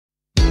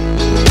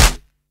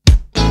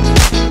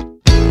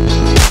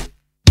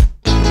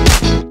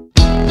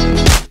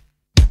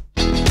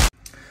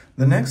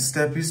The next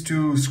step is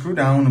to screw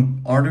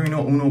down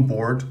Arduino Uno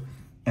board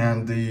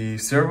and the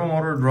servo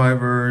motor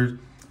driver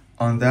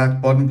on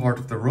that bottom part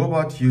of the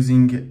robot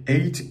using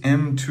 8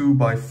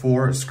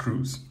 M2x4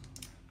 screws.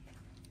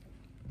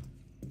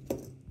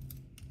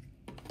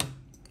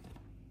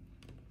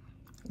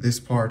 This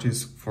part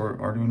is for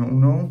Arduino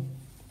Uno.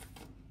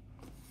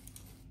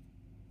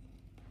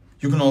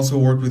 You can also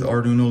work with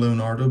Arduino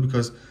Leonardo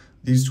because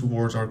these two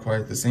boards are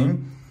quite the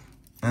same.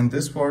 And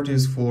this part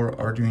is for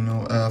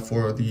Arduino,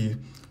 for the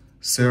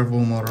servo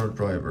motor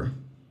driver.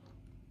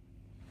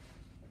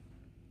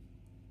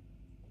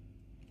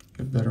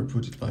 You better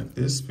put it like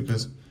this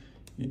because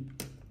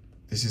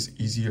this is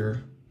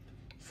easier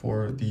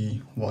for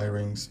the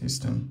wiring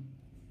system.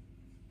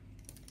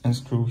 And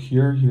screw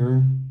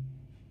here.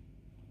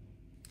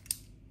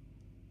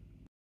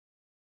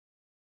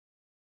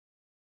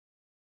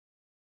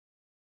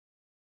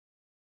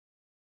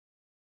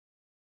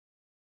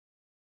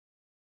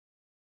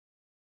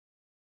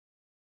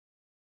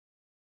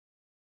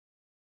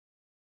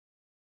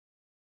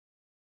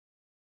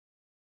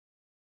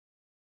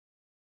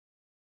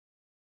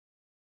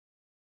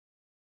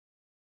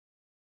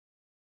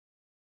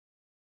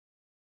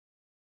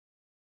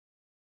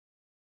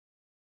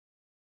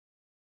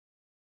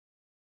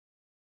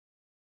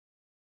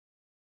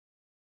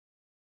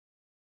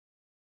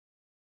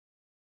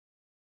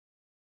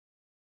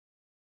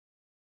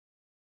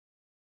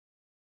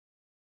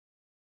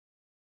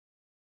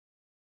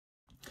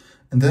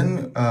 And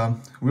then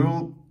we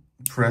will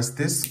press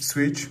this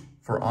switch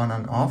for on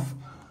and off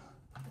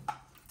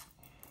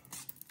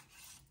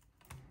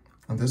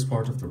on this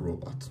part of the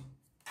robot.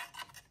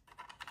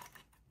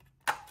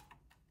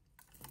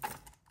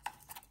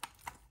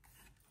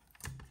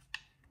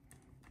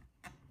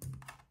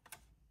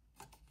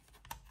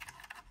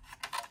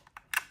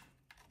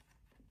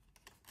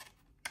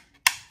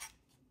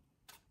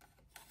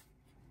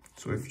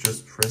 So if you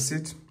just press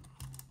it,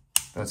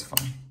 that's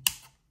fine.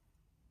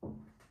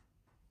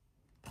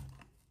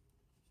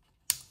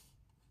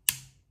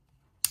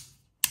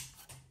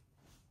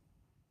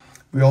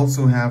 We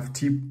also have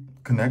T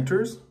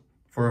connectors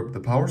for the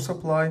power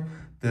supply,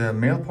 the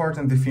male part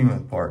and the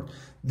female part.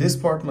 This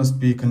part must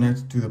be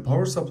connected to the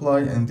power supply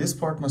and this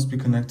part must be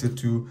connected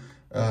to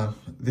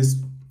this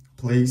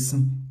place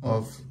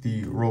of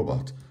the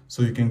robot.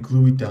 So you can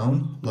glue it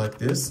down like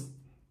this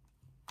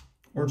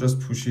or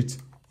just push it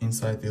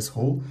inside this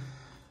hole.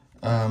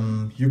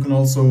 You can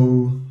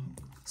also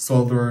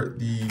solder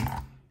the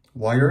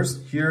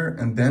wires here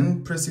and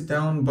then press it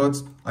down,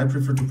 but I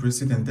prefer to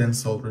press it and then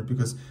solder it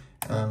because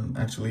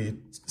actually it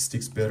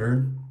sticks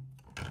better.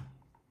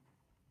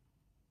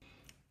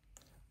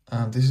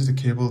 This is the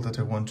cable that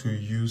I want to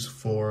use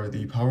for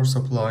the power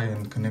supply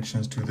and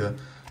connections to the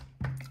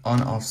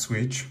on-off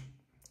switch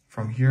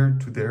from here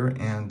to there,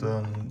 and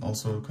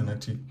also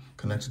connected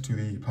to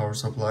the power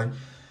supply.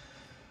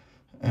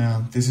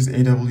 This is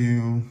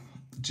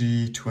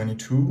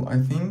AWG22,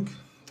 I think.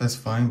 That's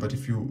fine, but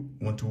if you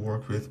want to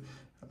work with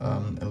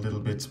a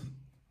little bit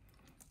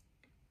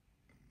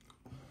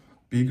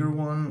bigger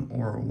one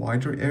or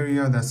wider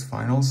area, that's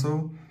fine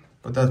also,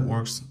 but that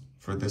works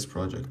for this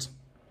project.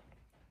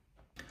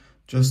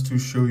 Just to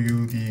show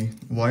you the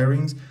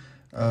wirings,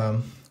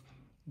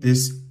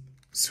 this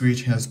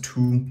switch has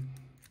two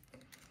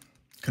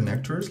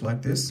connectors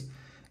like this,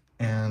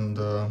 and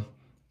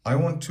I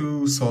want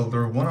to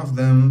solder one of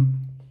them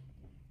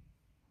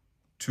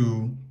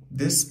to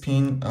this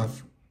pin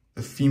of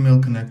the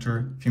female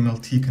connector, female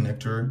T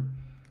connector.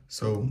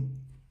 So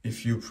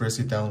if you press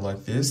it down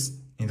like this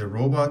in the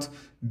robot,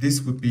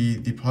 this would be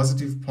the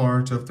positive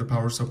part of the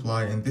power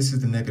supply and this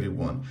is the negative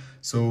one.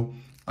 So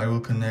I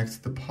will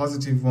connect the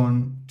positive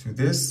one to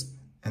this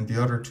and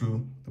the other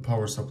to the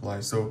power supply.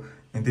 So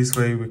in this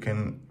way we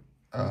can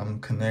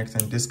connect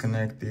and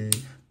disconnect the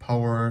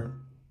power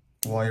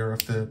wire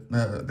of the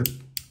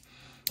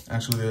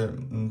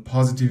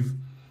positive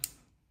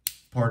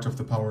part of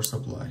the power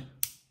supply.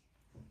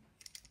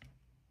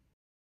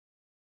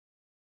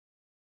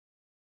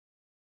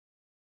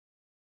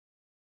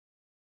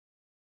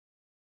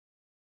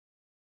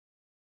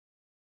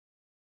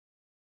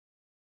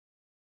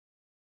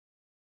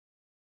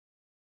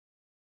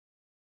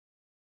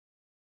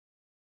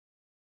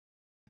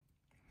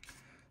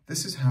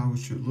 This is how it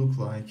should look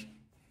like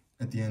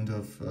at the end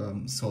of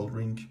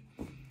soldering.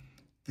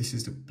 This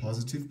is the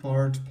positive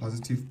part,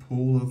 positive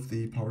pole of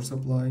the power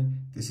supply.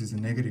 This is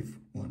the negative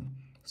one.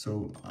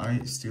 So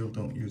I still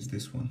don't use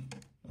this one,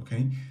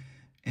 okay?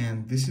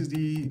 And this is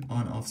the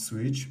on-off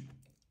switch.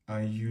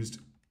 I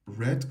used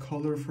red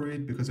color for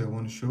it because I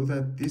want to show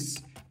that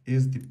this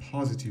is the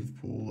positive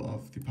pole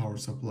of the power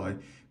supply,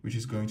 which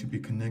is going to be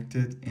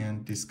connected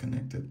and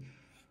disconnected.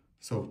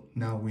 So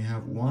now we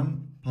have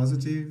one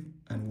positive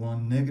and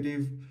one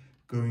negative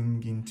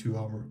going into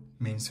our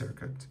main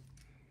circuit.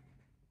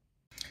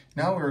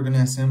 Now we're going to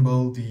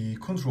assemble the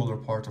controller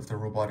part of the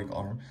robotic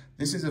arm.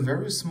 This is a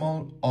very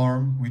small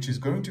arm which is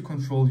going to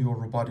control your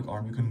robotic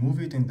arm. You can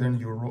move it and then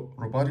your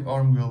robotic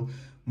arm will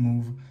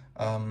move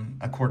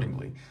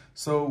accordingly.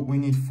 So we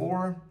need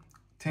 4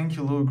 10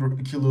 kilo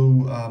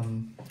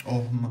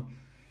ohm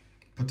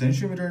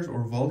potentiometers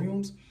or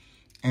volumes,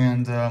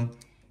 and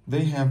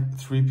they have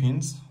 3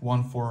 pins,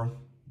 one for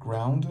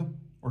ground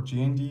or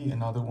GND,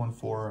 another one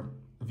for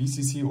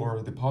VCC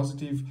or the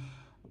positive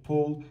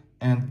pole,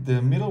 and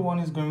the middle one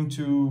is going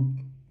to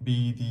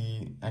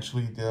be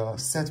actually the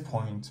set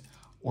point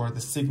or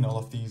the signal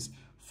of these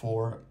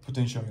 4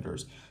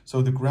 potentiometers.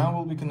 So the ground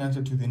will be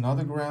connected to the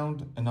another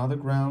ground,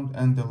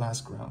 and the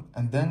last ground,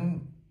 and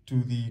then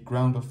to the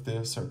ground of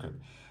the circuit.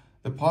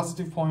 The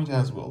positive point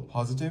as well,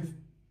 positive,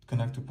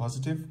 connect to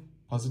positive,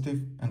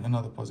 positive, and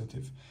another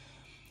positive.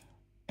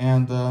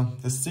 And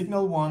the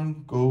signal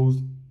one goes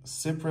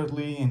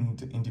separately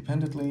and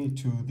independently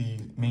to the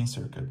main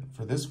circuit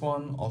for this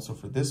one, also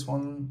for this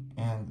one,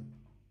 and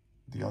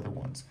the other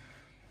ones.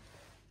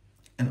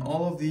 And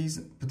all of these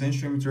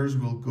potentiometers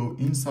will go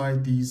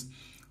inside these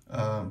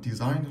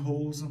designed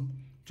holes.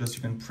 Just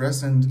you can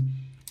press and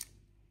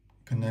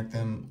connect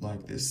them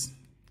like this.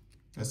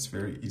 That's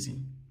very easy.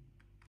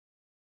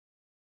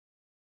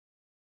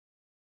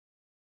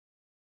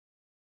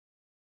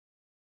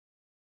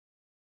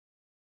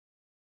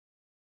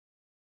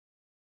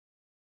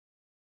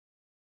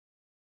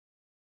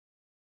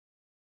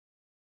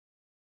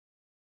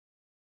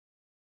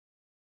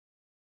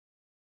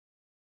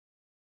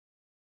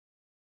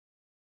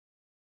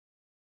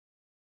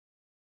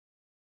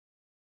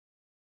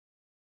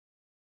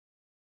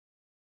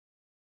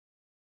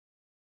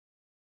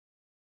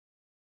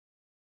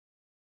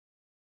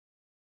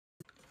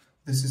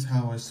 This is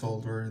how I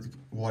solder the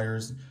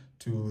wires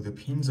to the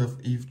pins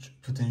of each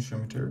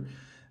potentiometer.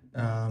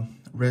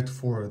 Red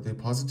for the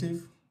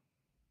positive,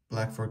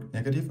 black for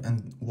negative,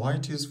 and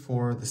white is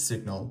for the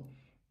signal.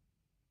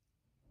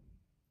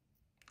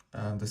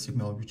 The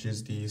signal which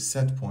is the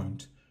set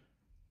point.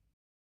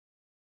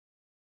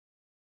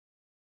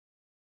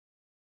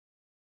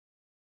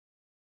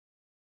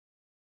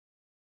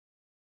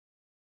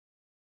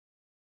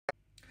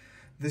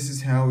 This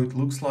is how it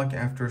looks like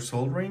after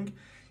soldering.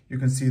 You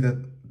can see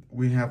that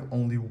we have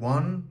only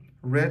one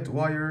red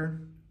wire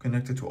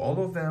connected to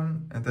all of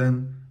them, and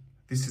then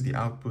this is the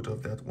output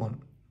of that one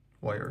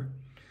wire.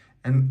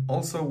 And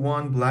also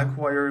one black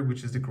wire,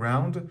 which is the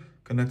ground,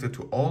 connected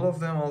to all of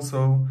them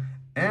also.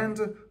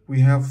 And we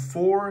have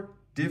 4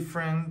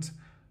 different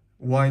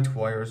white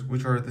wires,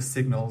 which are the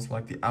signals,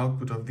 like the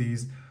output of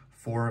these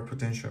 4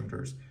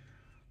 potentiometers.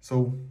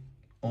 So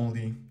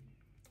only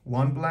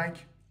one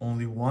black,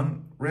 only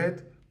one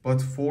red, but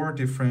 4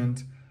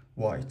 different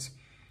white.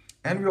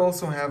 And we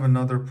also have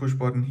another push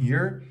button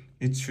here.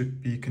 It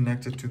should be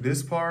connected to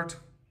this part.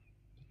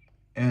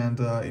 And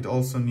it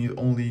also needs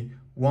only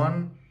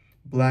one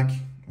black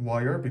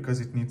wire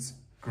because it needs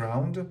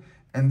ground.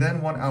 And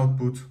then one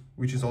output,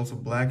 which is also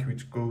black,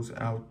 which goes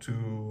out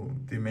to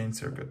the main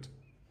circuit.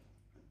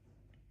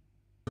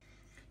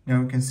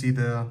 Now you can see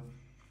the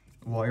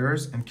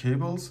wires and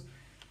cables.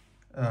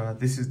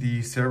 This is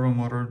the servo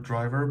motor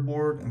driver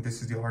board, and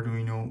this is the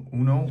Arduino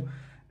Uno.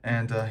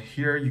 And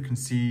here you can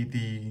see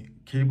the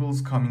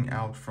cables coming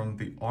out from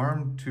the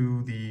arm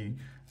to the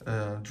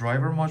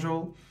driver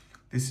module.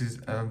 This is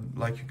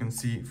like you can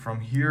see from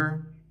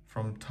here,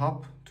 from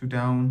top to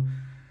down.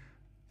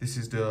 This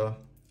is the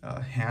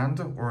hand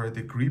or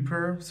the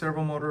gripper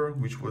servo motor,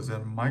 which was a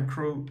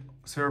micro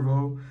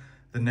servo.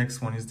 The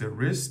next one is the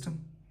wrist.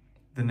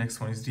 The next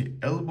one is the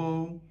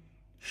elbow,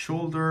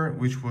 shoulder,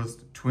 which was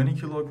 20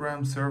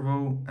 kilogram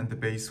servo, and the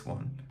base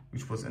one,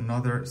 which was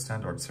another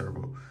standard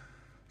servo.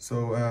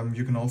 So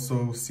you can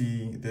also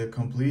see the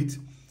complete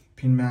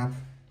pin map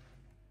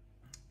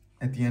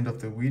at the end of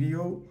the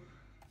video.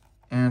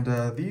 And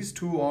these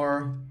 2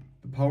 are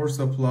the power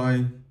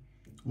supply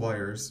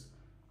wires.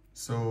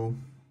 So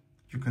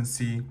you can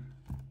see,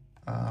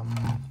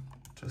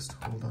 just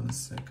hold on a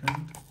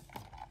second.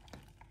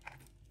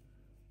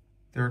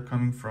 They're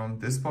coming from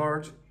this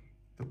part,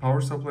 the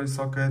power supply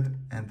socket,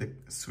 and the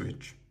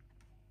switch.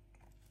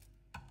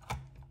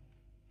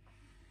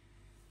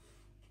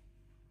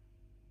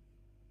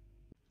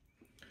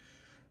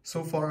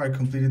 So far I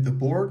completed the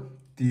board,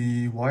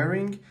 the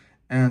wiring,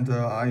 and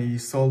I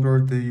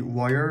soldered the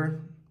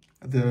wire.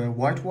 The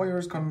white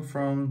wires coming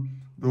from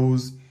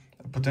those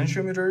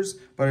potentiometers,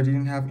 but I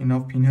didn't have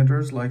enough pin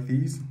headers like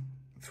these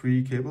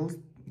 3 cables,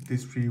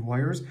 these 3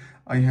 wires.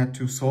 I had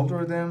to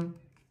solder them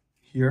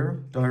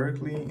here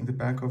directly in the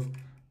back of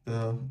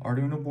the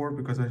Arduino board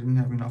because I didn't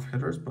have enough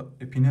headers, but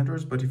pin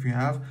headers. But if you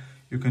have,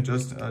 you can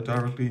just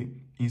directly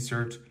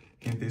insert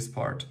in this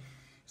part.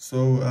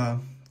 So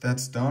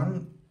that's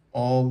done.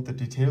 All the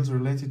details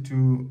related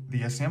to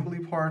the assembly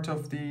part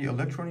of the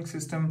electronic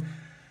system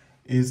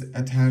is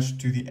attached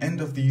to the end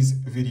of these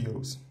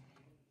videos.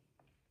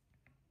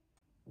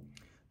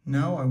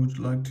 Now I would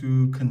like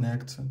to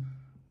connect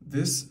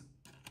this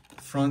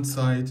front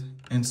side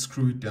and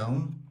screw it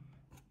down.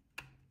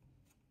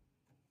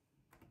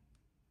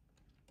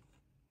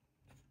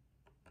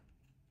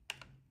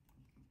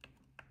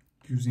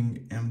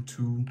 Using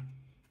M2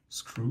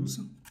 screws.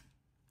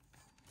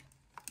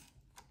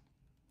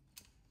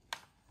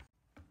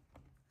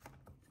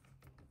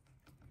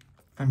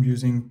 I'm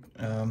using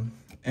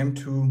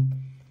M2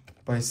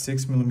 by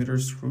 6mm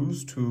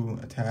screws to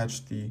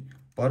attach the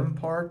bottom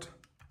part.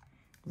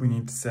 We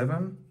need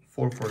 7,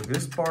 4 for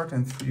this part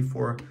and 3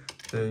 for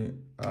the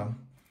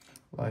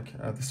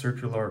the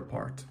circular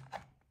part.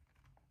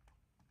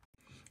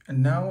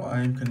 And now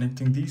I'm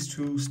connecting these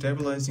two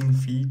stabilizing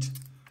feet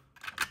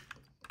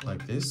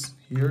like this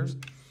here,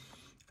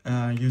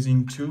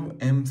 using two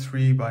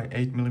M3 by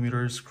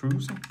 8mm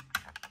screws.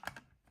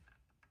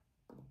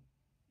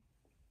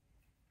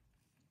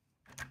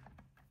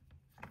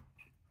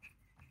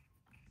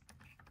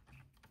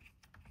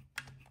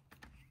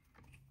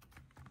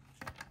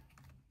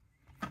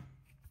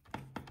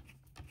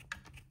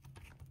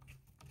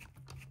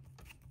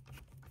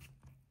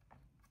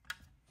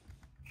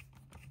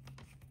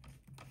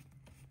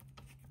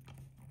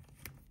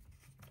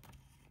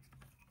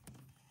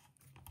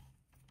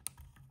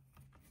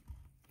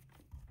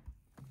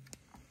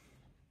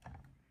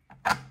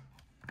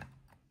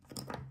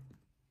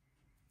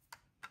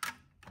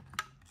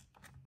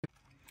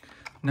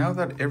 Now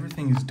that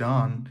everything is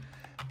done,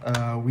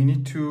 we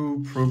need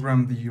to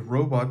program the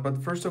robot,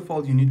 but first of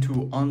all, you need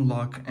to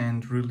unlock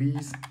and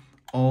release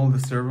all the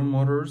servo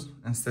motors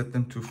and set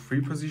them to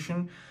free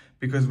position,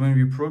 because when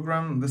we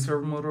program the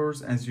servo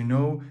motors, as you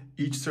know,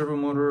 each servo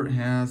motor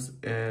has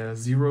a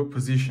 0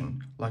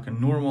 position. Like a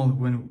normal,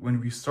 when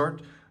we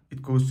start,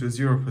 it goes to a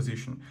 0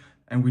 position,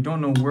 and we don't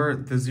know where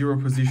the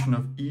 0 position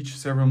of each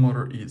servo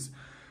motor is.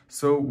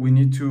 So we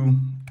need to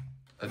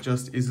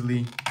just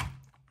easily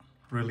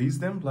release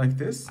them like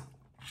this.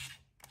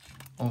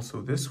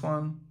 Also this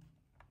one.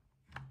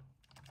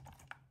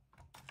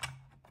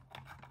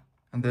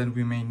 And then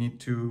we may need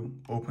to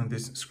open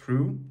this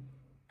screw.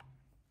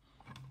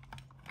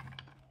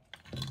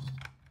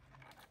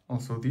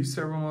 Also this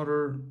servo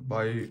motor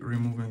by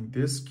removing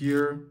this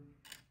gear.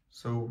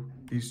 So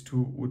these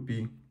two would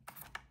be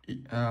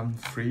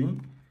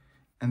free.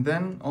 And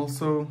then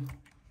also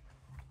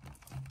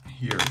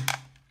here,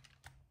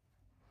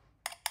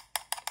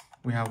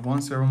 we have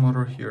one servo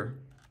motor here.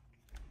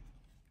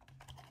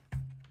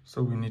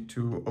 So we need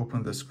to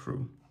open the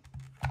screw.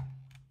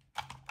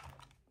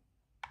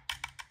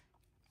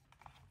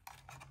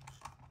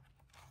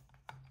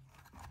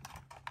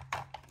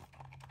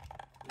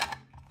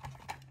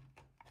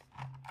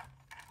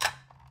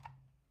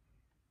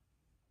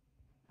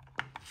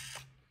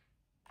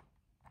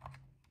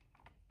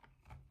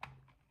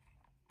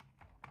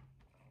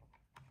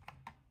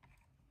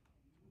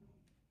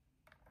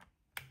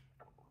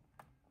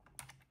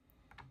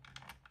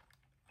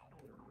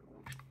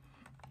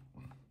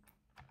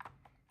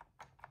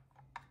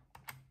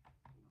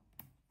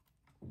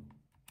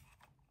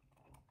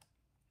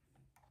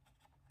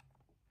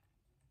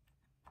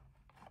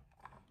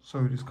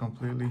 So it is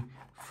completely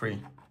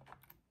free.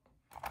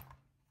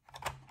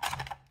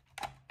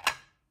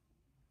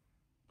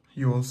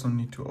 You also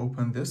need to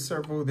open this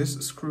servo, this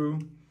screw,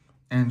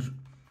 and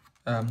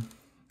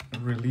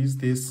release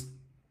this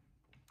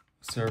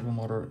servo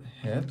motor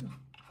head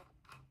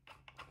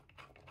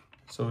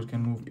so it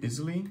can move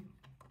easily.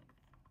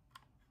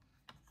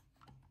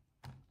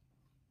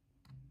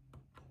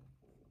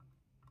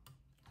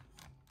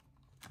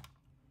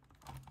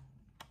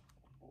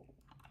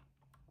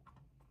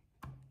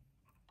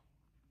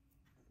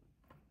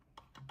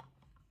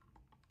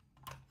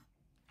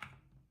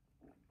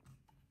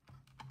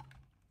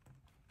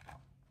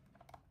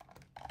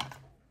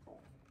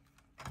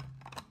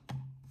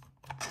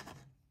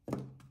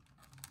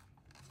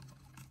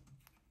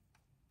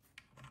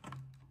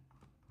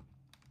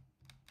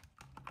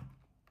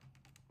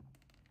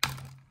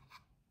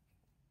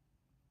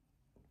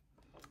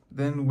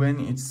 Then when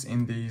it's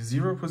in the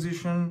 0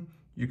 position,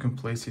 you can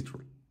place it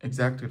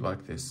exactly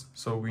like this.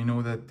 So we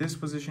know that this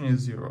position is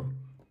 0.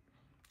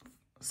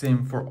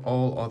 Same for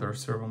all other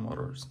servo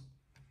motors.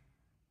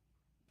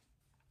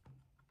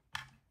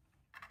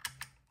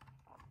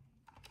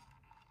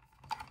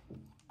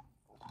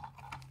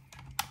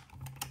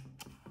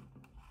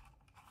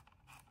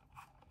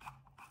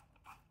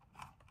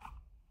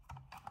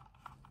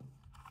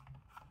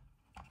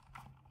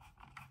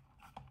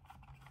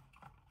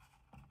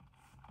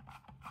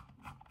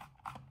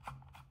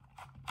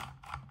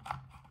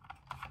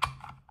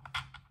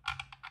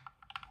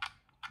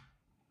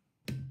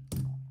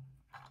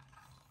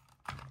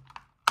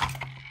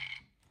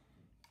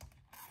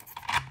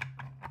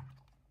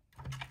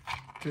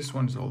 This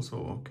one is also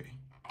okay.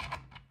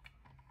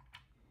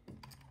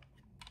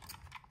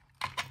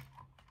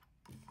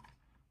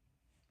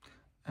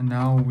 And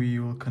now we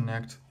will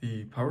connect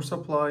the power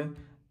supply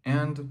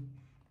and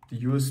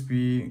the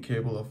USB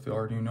cable of the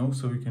Arduino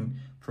so we can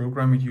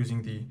program it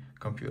using the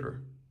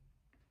computer.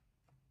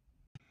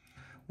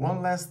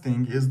 One last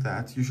thing is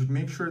that you should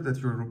make sure that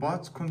your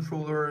robot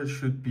controller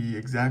should be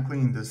exactly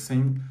in the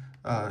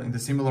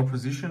similar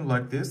position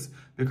like this,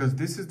 because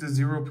this is the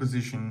 0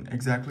 position,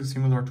 exactly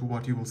similar to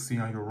what you will see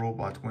on your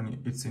robot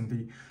when it's in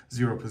the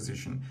 0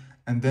 position.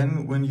 And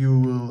then when you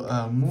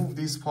will move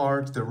this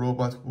part, the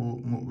robot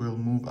will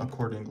move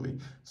accordingly.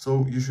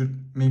 So you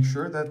should make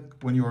sure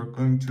that when you are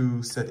going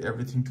to set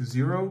everything to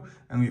 0,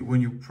 and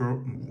when you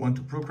want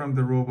to program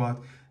the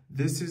robot,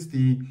 this is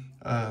the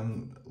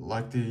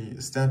like the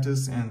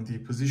status and the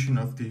position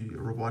of the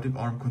robotic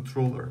arm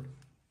controller.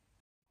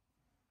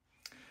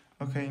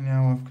 Okay,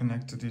 now I've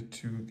connected it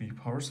to the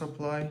power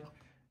supply.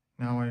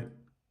 Now I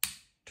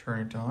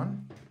turn it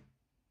on,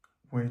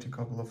 wait a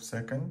couple of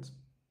seconds.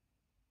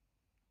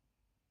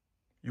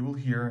 You will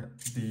hear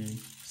the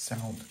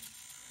sound.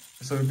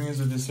 So it means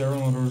that the servo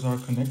motors are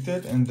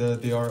connected and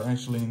they are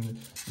actually in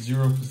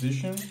 0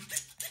 position.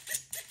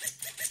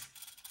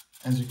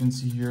 As you can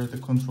see here, the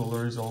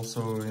controller is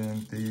also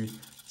in the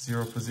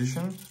 0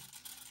 position.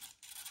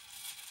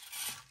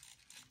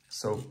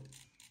 So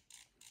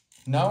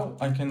now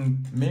I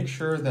can make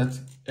sure that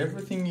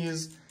everything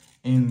is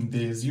in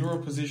the 0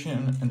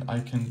 position, and I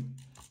can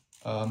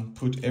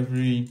put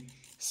every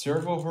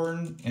servo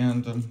horn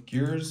and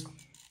gears,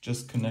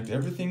 just connect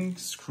everything,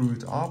 screw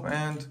it up,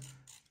 and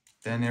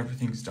then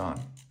everything's done.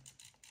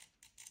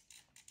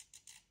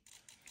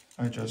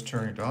 I just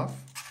turn it off.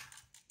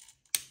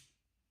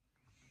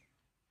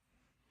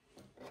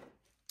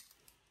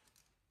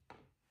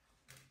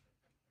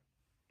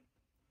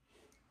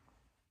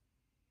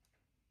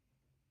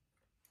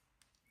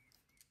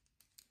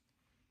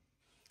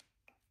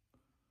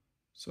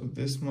 So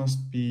this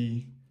must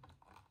be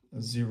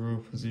a 0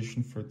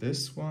 position for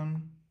this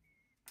one.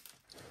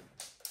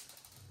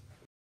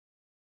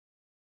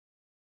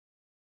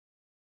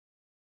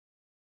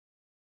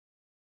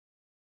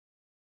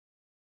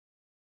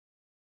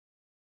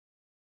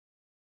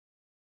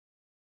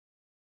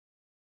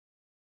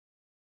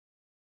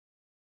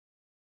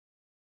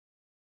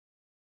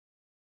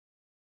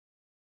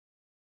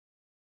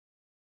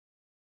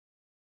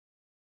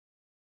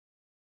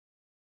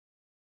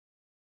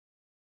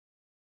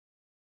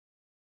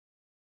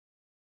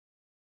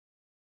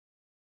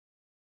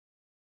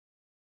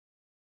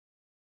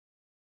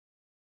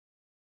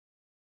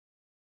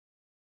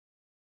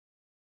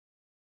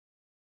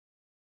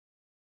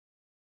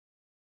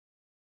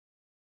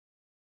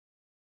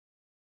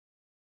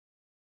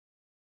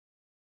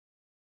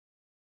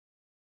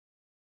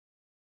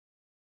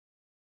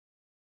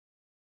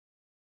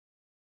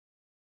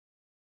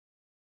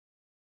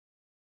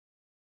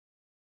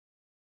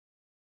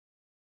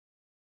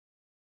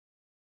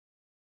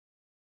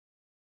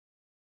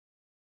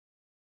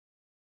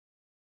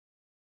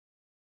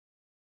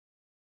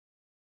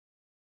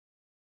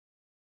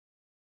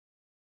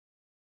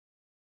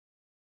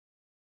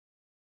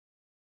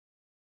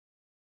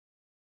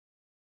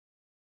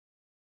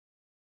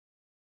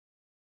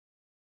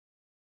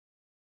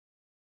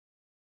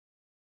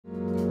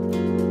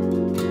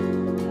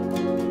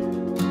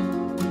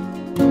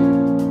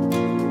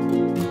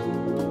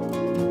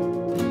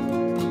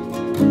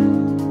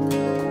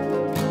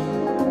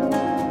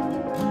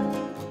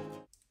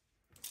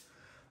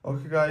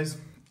 Okay guys,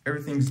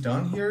 everything's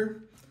done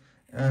here,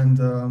 and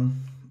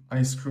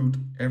I screwed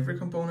every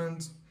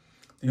component.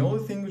 The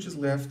only thing which is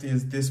left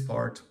is this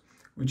part,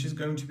 which is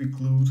going to be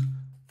glued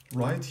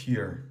right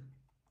here,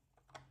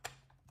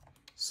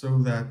 so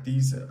that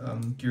these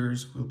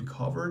gears will be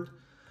covered,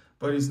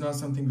 but it's not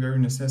something very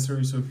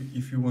necessary. So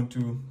if you want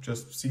to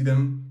just see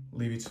them,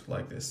 leave it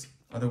like this.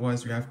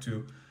 Otherwise you have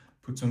to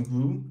put some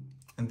glue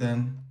and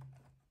then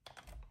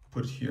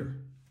put it here.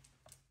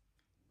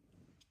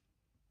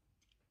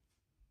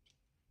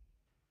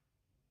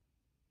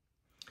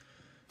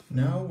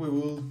 Now we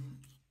will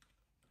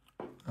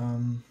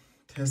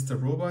test the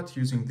robot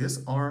using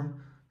this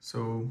arm.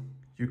 So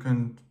you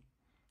can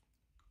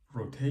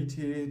rotate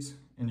it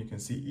and you can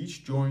see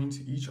each joint,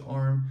 each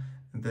arm,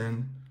 and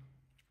then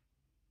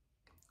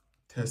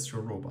test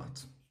your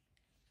robot.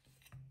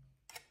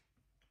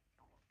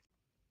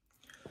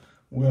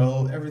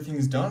 Well, everything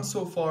is done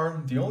so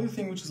far. The only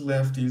thing which is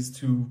left is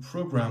to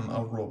program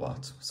our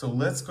robot. So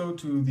let's go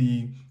to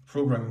the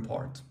programming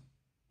part.